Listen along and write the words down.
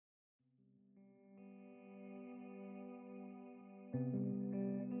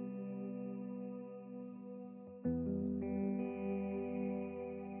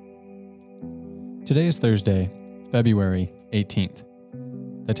Today is Thursday, February 18th.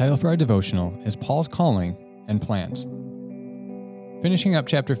 The title for our devotional is Paul's Calling and Plans. Finishing up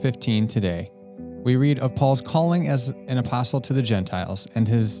chapter 15 today, we read of Paul's calling as an apostle to the Gentiles and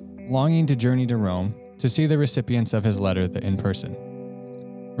his longing to journey to Rome to see the recipients of his letter in person.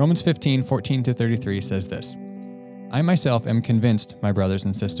 Romans 15:14-33 says this, I myself am convinced, my brothers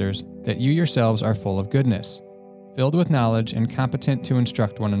and sisters, that you yourselves are full of goodness, filled with knowledge and competent to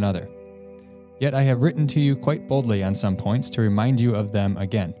instruct one another. Yet I have written to you quite boldly on some points to remind you of them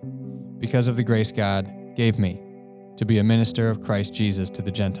again, because of the grace God gave me to be a minister of Christ Jesus to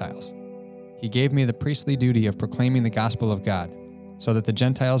the Gentiles. He gave me the priestly duty of proclaiming the gospel of God, so that the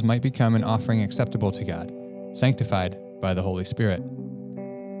Gentiles might become an offering acceptable to God, sanctified by the Holy Spirit.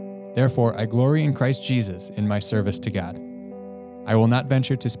 Therefore, I glory in Christ Jesus in my service to God. I will not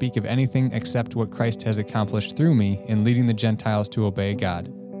venture to speak of anything except what Christ has accomplished through me in leading the Gentiles to obey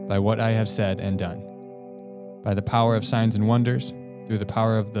God by what I have said and done, by the power of signs and wonders, through the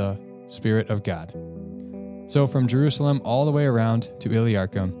power of the Spirit of God. So from Jerusalem all the way around to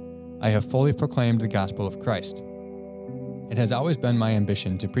Illyricum, I have fully proclaimed the gospel of Christ. It has always been my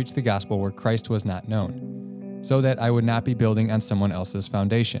ambition to preach the gospel where Christ was not known, so that I would not be building on someone else's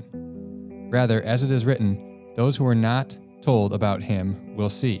foundation. Rather, as it is written, those who are not told about him will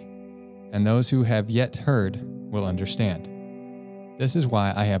see, and those who have yet heard will understand. This is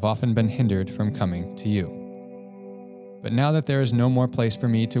why I have often been hindered from coming to you. But now that there is no more place for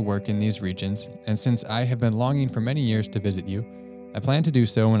me to work in these regions, and since I have been longing for many years to visit you, I plan to do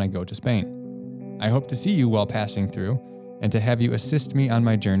so when I go to Spain. I hope to see you while passing through, and to have you assist me on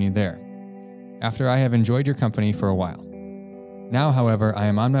my journey there, after I have enjoyed your company for a while. Now, however, I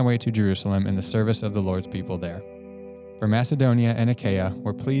am on my way to Jerusalem in the service of the Lord's people there. For Macedonia and Achaia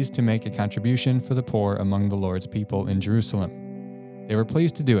were pleased to make a contribution for the poor among the Lord's people in Jerusalem. They were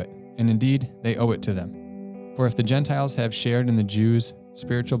pleased to do it, and indeed they owe it to them. For if the Gentiles have shared in the Jews'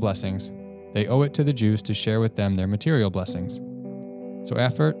 spiritual blessings, they owe it to the Jews to share with them their material blessings. So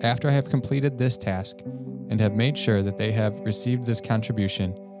after I have completed this task, and have made sure that they have received this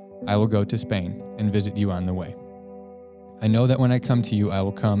contribution, I will go to Spain and visit you on the way. I know that when I come to you, I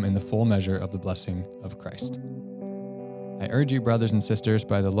will come in the full measure of the blessing of Christ. I urge you, brothers and sisters,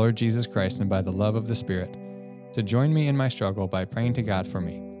 by the Lord Jesus Christ and by the love of the Spirit, to join me in my struggle by praying to God for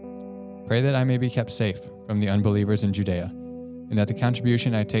me. Pray that I may be kept safe from the unbelievers in Judea, and that the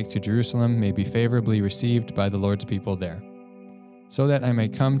contribution I take to Jerusalem may be favorably received by the Lord's people there, so that I may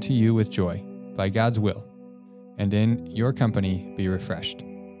come to you with joy, by God's will, and in your company be refreshed.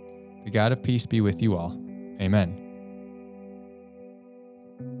 The God of peace be with you all. Amen.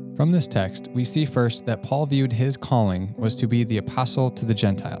 From this text, we see first that Paul viewed his calling was to be the apostle to the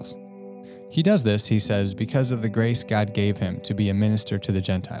Gentiles. He does this, he says, because of the grace God gave him to be a minister to the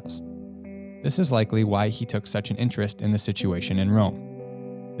Gentiles. This is likely why he took such an interest in the situation in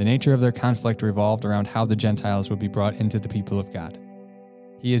Rome. The nature of their conflict revolved around how the Gentiles would be brought into the people of God.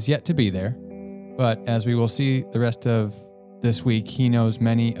 He is yet to be there, but as we will see the rest of this week, he knows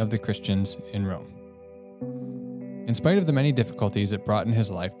many of the Christians in Rome. In spite of the many difficulties it brought in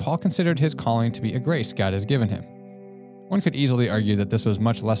his life, Paul considered his calling to be a grace God has given him. One could easily argue that this was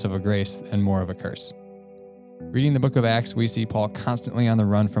much less of a grace and more of a curse. Reading the book of Acts, we see Paul constantly on the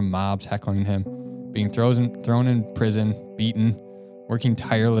run from mobs heckling him, being thrown in prison, beaten, working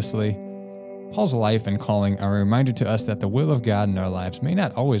tirelessly. Paul's life and calling are a reminder to us that the will of God in our lives may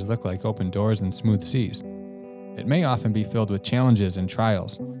not always look like open doors and smooth seas. It may often be filled with challenges and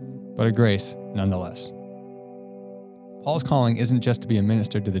trials, but a grace nonetheless. Paul's calling isn't just to be a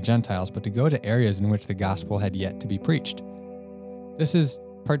minister to the Gentiles, but to go to areas in which the gospel had yet to be preached. This is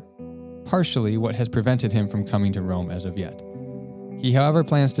partially what has prevented him from coming to Rome as of yet. He, however,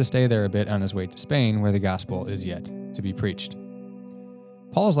 plans to stay there a bit on his way to Spain, where the gospel is yet to be preached.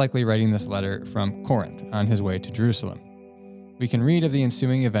 Paul is likely writing this letter from Corinth on his way to Jerusalem. We can read of the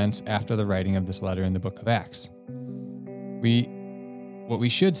ensuing events after the writing of this letter in the book of Acts. What we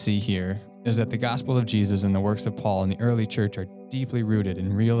should see here is that the gospel of Jesus and the works of Paul in the early church are deeply rooted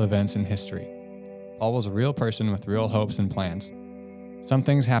in real events in history. Paul was a real person with real hopes and plans. Some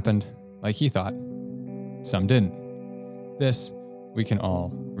things happened like he thought, some didn't. This we can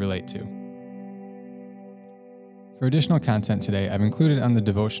all relate to. For additional content today, I've included on the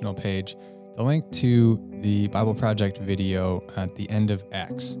devotional page the link to the Bible Project video at the end of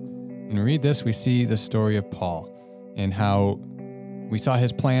Acts. When we read this, we see the story of Paul and how we saw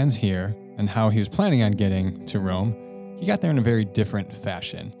his plans here and how he was planning on getting to Rome. He got there in a very different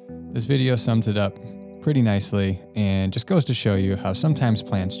fashion. This video sums it up pretty nicely and just goes to show you how sometimes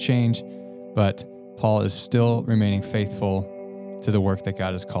plans change, but Paul is still remaining faithful to the work that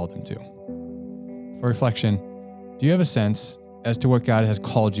God has called him to. For reflection, do you have a sense as to what God has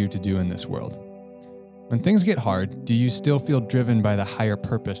called you to do in this world? When things get hard, do you still feel driven by the higher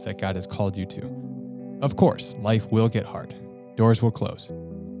purpose that God has called you to? Of course, life will get hard. Doors will close.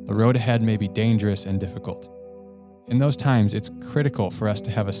 The road ahead may be dangerous and difficult. In those times, it's critical for us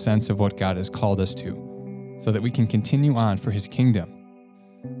to have a sense of what God has called us to, so that we can continue on for His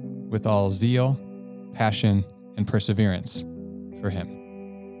kingdom with all zeal, passion, and perseverance for Him.